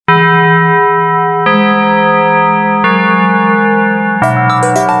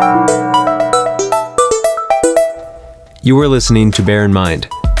You are listening to Bear in Mind,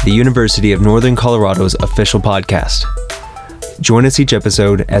 the University of Northern Colorado's official podcast. Join us each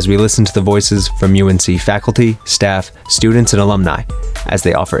episode as we listen to the voices from UNC faculty, staff, students, and alumni as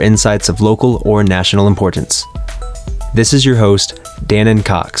they offer insights of local or national importance. This is your host, Dannon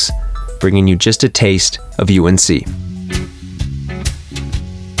Cox, bringing you just a taste of UNC.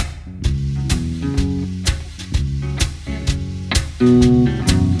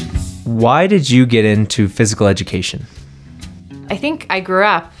 Why did you get into physical education? I think I grew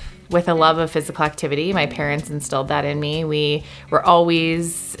up with a love of physical activity. My parents instilled that in me. We were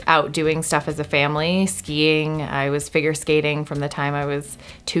always out doing stuff as a family, skiing. I was figure skating from the time I was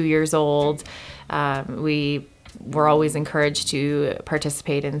 2 years old. We were always encouraged to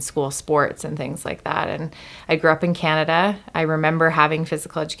participate in school sports and things like that. And I grew up in Canada. I remember having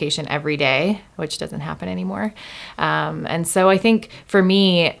physical education every day, which doesn't happen anymore. And so I think for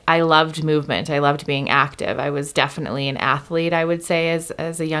me, I loved movement. I loved being active. I was definitely an athlete, I would say,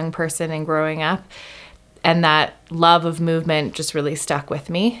 as a young person and growing up. And that love of movement just really stuck with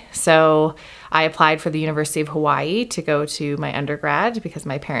me. So I applied for the University of Hawaii to go to my undergrad because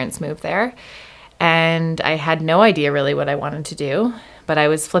my parents moved there. And I had no idea really what I wanted to do, but I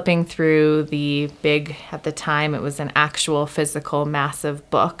was flipping through the big, at the time, it was an actual physical massive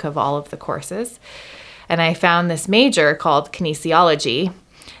book of all of the courses. And I found this major called kinesiology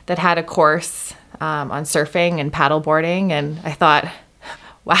that had a course on surfing and paddleboarding. And I thought,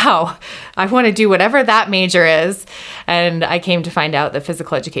 wow, I want to do whatever that major is. And I came to find out that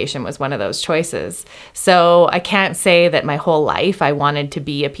physical education was one of those choices. So I can't say that my whole life I wanted to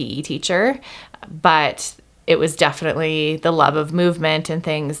be a PE teacher, but it was definitely the love of movement and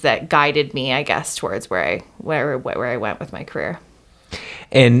things that guided me, I guess, towards where I went with my career.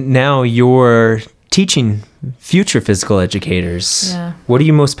 And now you're teaching future physical educators. Yeah. What are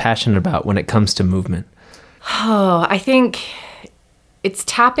you most passionate about when it comes to movement? Oh, I think it's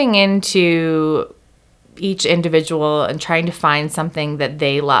tapping into each individual and trying to find something that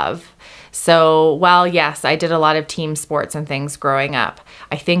they love. So while, yes, I did a lot of team sports and things growing up,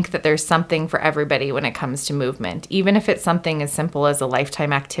 I think that there's something for everybody when it comes to movement. Even if it's something as simple as a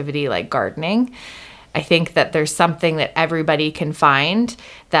lifetime activity like gardening, I think that there's something that everybody can find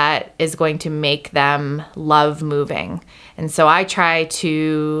that is going to make them love moving. And so I try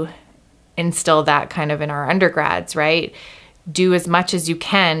to instill that kind of in our undergrads, right? Do as much as you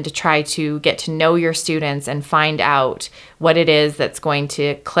can to try to get to know your students and find out what it is that's going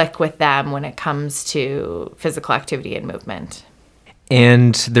to click with them when it comes to physical activity and movement.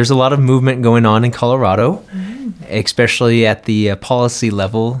 And there's a lot of movement going on in Colorado, especially at the policy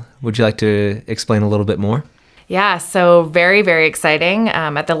level. Would you like to explain a little bit more? Yeah, so very, very exciting.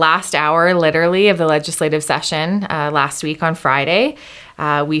 At the last hour, literally, of the legislative session last week on Friday,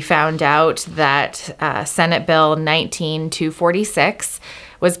 we found out that Senate Bill 19246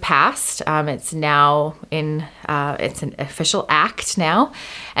 was passed. It's now it's an official act now.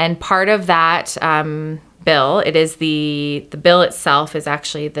 And part of that bill, it is the bill itself is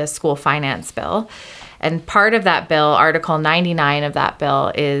actually the school finance bill. And part of that bill, Article 99 of that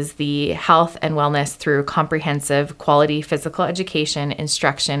bill, is the Health and Wellness Through Comprehensive Quality Physical Education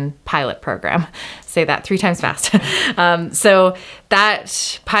Instruction Pilot Program. Say that 3 times fast. So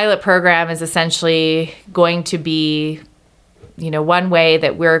that pilot program is essentially going to be, one way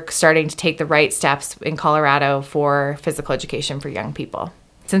that we're starting to take the right steps in Colorado for physical education for young people.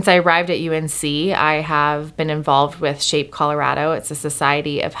 Since I arrived at UNC, I have been involved with SHAPE Colorado. It's a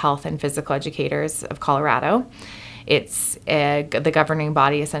Society of Health and Physical Educators of Colorado. It's the governing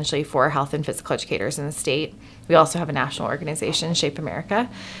body, essentially, for health and physical educators in the state. We also have a national organization, SHAPE America.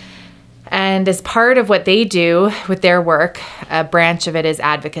 And as part of what they do with their work, a branch of it is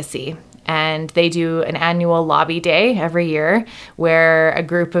advocacy. And they do an annual lobby day every year where a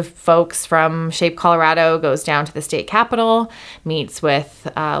group of folks from SHAPE Colorado goes down to the state capitol, meets with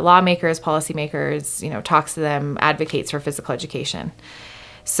lawmakers, policymakers, talks to them, advocates for physical education.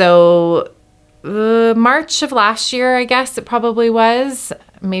 So March of last year, I guess it probably was,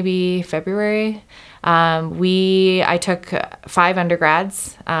 maybe February, I took 5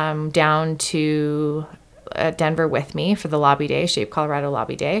 undergrads down to Denver with me for the lobby day, SHAPE Colorado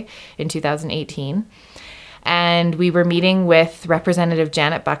Lobby Day in 2018. And we were meeting with Representative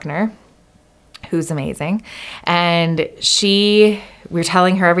Janet Buckner, who's amazing. And she we're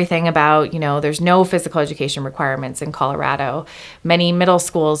telling her everything about, there's no physical education requirements in Colorado. Many middle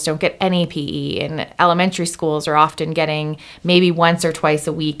schools don't get any PE, and elementary schools are often getting maybe once or twice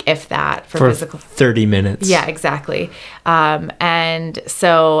a week, if that, for physical. 30 minutes. Yeah, exactly. And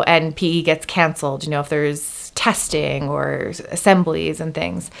PE gets canceled, if there's testing or assemblies and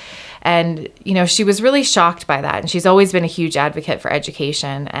things. And, she was really shocked by that. And she's always been a huge advocate for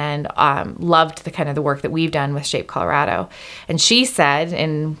education and loved the work that we've done with Shape Colorado. And she said,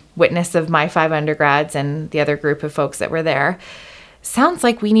 in witness of my 5 undergrads and the other group of folks that were there, sounds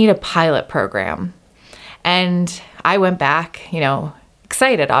like we need a pilot program. And I went back,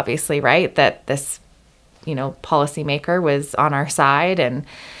 excited, obviously, right, that this, policymaker was on our side.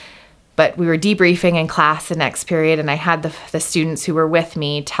 But we were debriefing in class the next period, and I had the students who were with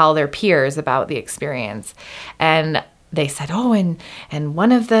me tell their peers about the experience. And they said, oh, and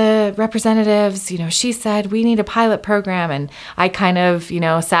one of the representatives, she said, we need a pilot program. And I kind of,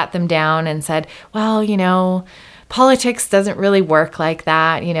 sat them down and said, well, politics doesn't really work like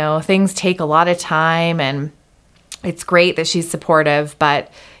that. Things take a lot of time, and it's great that she's supportive, but,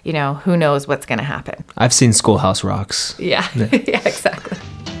 who knows what's going to happen. I've seen Schoolhouse Rocks. Yeah, yeah, exactly.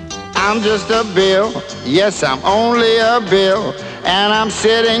 I'm just a bill, yes, I'm only a bill, and I'm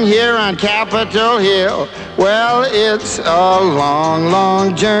sitting here on Capitol Hill. Well, it's a long,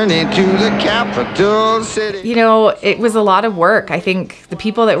 long journey to the capital city. It was a lot of work. I think the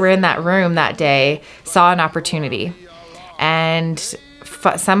people that were in that room that day saw an opportunity. And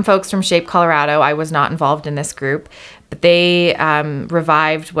some folks from Shape Colorado, I was not involved in this group, but they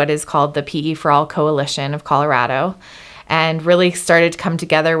revived what is called the PE for All Coalition of Colorado, and really started to come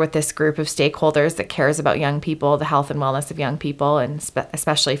together with this group of stakeholders that cares about young people, the health and wellness of young people, and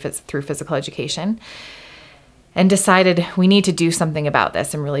especially through physical education, and decided we need to do something about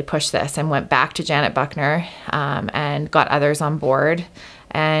this and really push this, and went back to Janet Buckner and got others on board.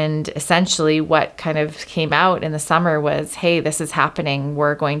 And essentially what kind of came out in the summer was, hey, this is happening.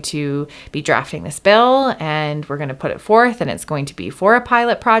 We're going to be drafting this bill, and we're going to put it forth, and it's going to be for a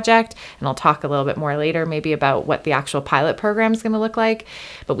pilot project. And I'll talk a little bit more later maybe about what the actual pilot program is going to look like.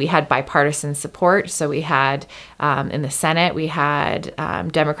 But we had bipartisan support. So we had in the Senate, we had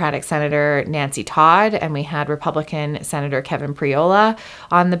Democratic Senator Nancy Todd, and we had Republican Senator Kevin Priola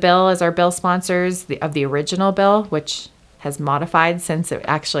on the bill as our bill sponsors of the original bill, which has modified since it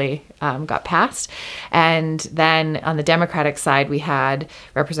actually got passed. And then on the Democratic side, we had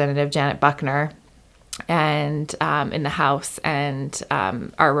Representative Janet Buckner and in the House, and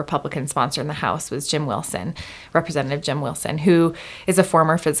our Republican sponsor in the House was Jim Wilson, Representative Jim Wilson, who is a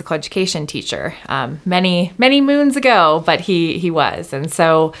former physical education teacher many, many moons ago, but he was. And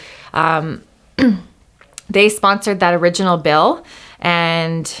so they sponsored that original bill,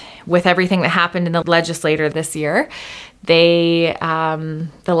 and with everything that happened in the legislature this year, they,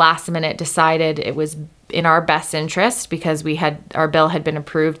 the last minute, decided it was in our best interest, because our bill had been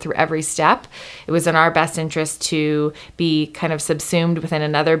approved through every step. It was in our best interest to be kind of subsumed within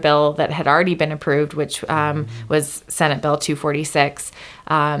another bill that had already been approved, which was Senate Bill 246,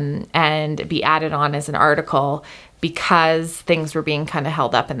 and be added on as an article, because things were being kind of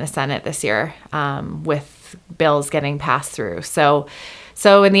held up in the Senate this year with bills getting passed through.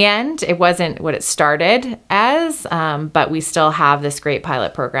 So in the end, it wasn't what it started as, but we still have this great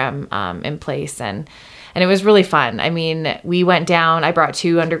pilot program in place, and it was really fun. I mean, we went down, I brought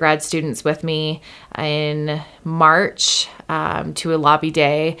 2 undergrad students with me in March to a lobby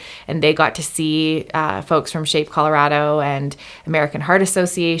day, and they got to see folks from Shape Colorado and American Heart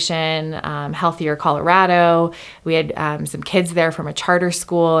Association, Healthier Colorado. We had some kids there from a charter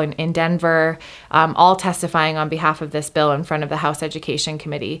school in Denver, all testifying on behalf of this bill in front of the House Education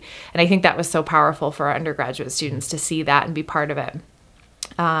Committee. And I think that was so powerful for our undergraduate students to see that and be part of it.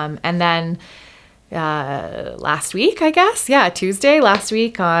 And then last week, I guess, Tuesday last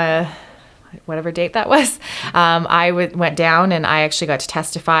week, whatever date that was, I went down and I actually got to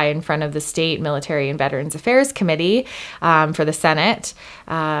testify in front of the State Military and Veterans Affairs Committee for the Senate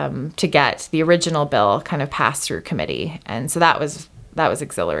to get the original bill kind of passed through committee. And so that was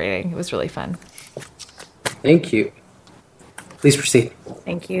exhilarating. It was really fun. Thank you. Please proceed.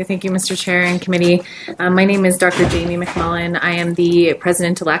 Thank you. Thank you, Mr. Chair and committee. My name is Dr. Jamie McMullen. I am the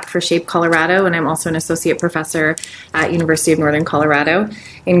president-elect for Shape Colorado, and I'm also an associate professor at University of Northern Colorado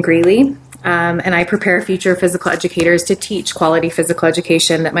in Greeley. And I prepare future physical educators to teach quality physical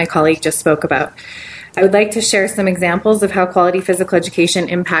education that my colleague just spoke about. I would like to share some examples of how quality physical education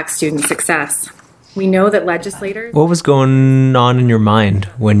impacts student success. We know that legislators... What was going on in your mind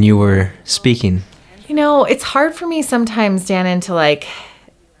when you were speaking? It's hard for me sometimes, Dannon,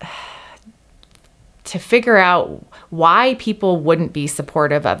 to figure out why people wouldn't be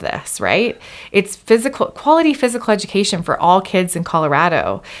supportive of this, right? It's quality physical education for all kids in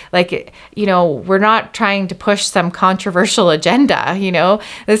Colorado. Like, we're not trying to push some controversial agenda,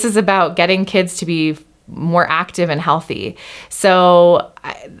 This is about getting kids to be more active and healthy. So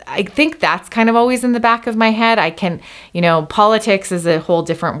I think that's kind of always in the back of my head. Politics is a whole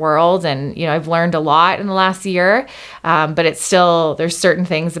different world, and I've learned a lot in the last year, but it's still, there's certain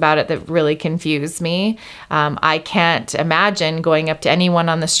things about it that really confuse me. I can't imagine going up to anyone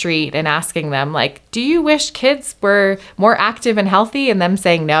on the street and asking them, like, do you wish kids were more active and healthy, and them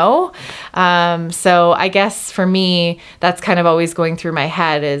saying no. So I guess for me, that's kind of always going through my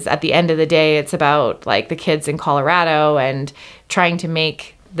head, is at the end of the day, it's about like the kids in Colorado and trying to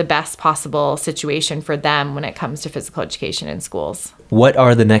make the best possible situation for them when it comes to physical education in schools. What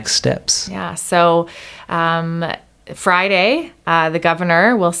are the next steps? Yeah, so Friday, the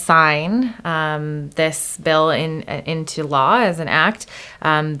governor will sign this bill into law as an act,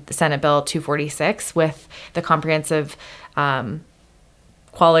 Senate Bill 246, with the comprehensive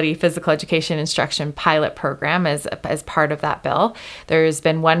quality physical education instruction pilot program as part of that bill. There's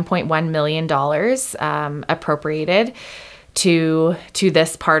been $1.1 million appropriated to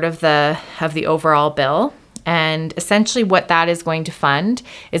this part of the overall bill. And essentially what that is going to fund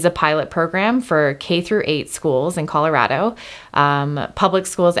is a pilot program for K through 8 schools in Colorado. Public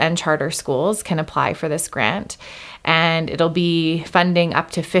schools and charter schools can apply for this grant. And it'll be funding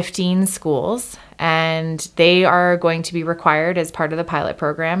up to 15 schools. And they are going to be required as part of the pilot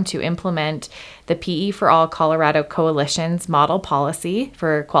program to implement the PE for All Colorado Coalition's model policy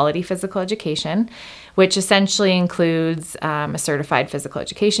for quality physical education, which essentially includes a certified physical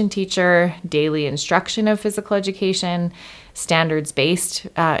education teacher, daily instruction of physical education, standards-based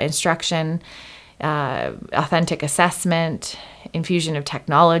instruction, authentic assessment, infusion of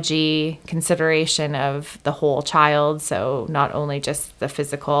technology, consideration of the whole child, so not only just the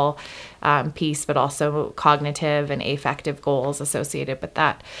physical piece, but also cognitive and affective goals associated with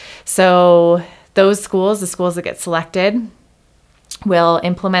that. So those schools, the schools that get selected, will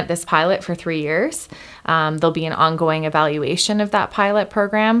implement this pilot for 3 years. There'll be an ongoing evaluation of that pilot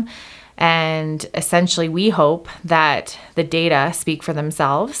program. And essentially, we hope that the data speak for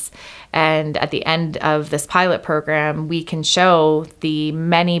themselves. And at the end of this pilot program, we can show the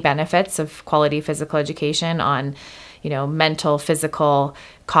many benefits of quality physical education on, mental, physical,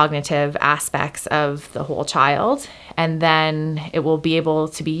 cognitive aspects of the whole child. And then it will be able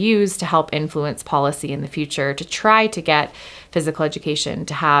to be used to help influence policy in the future to try to get physical education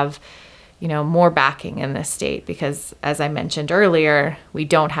to have, more backing in this state, because as I mentioned earlier, we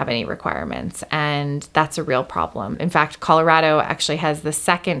don't have any requirements, and that's a real problem. In fact, Colorado actually has the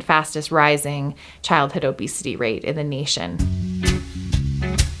second fastest rising childhood obesity rate in the nation.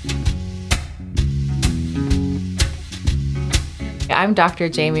 I'm Dr.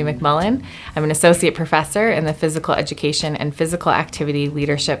 Jamie McMullen. I'm an associate professor in the Physical Education and Physical Activity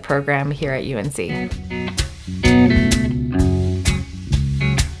Leadership program here at UNC.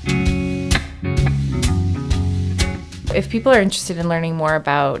 If people are interested in learning more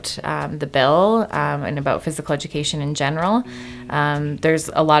about the bill and about physical education in general, there's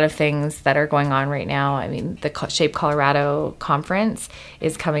a lot of things that are going on right now. I mean, the Shape Colorado conference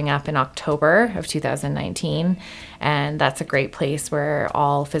is coming up in October of 2019, and that's a great place where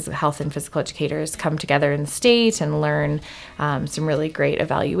all health and physical educators come together in the state and learn some really great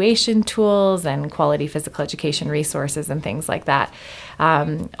evaluation tools and quality physical education resources and things like that.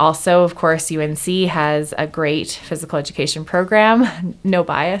 Also, of course, UNC has a great physical education program, no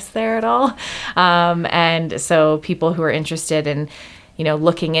bias there at all. And so people who are interested in,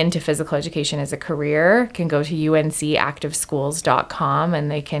 looking into physical education as a career can go to uncactiveschools.com, and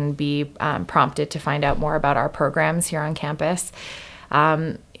they can be prompted to find out more about our programs here on campus.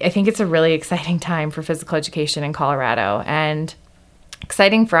 I think it's a really exciting time for physical education in Colorado, and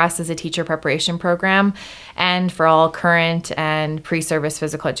exciting for us as a teacher preparation program and for all current and pre-service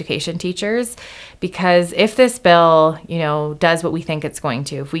physical education teachers, because if this bill, does what we think it's going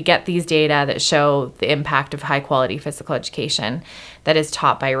to, if we get these data that show the impact of high quality physical education that is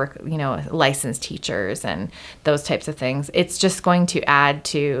taught by, licensed teachers and those types of things, it's just going to add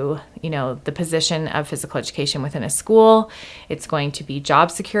to, the position of physical education within a school. It's going to be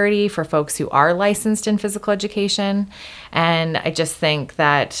job security for folks who are licensed in physical education. And I just think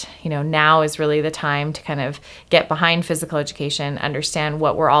that, now is really the time to kind of get behind physical education, understand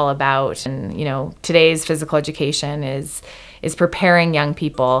what we're all about. And, today's physical education is preparing young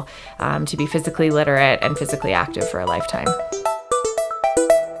people to be physically literate and physically active for a lifetime.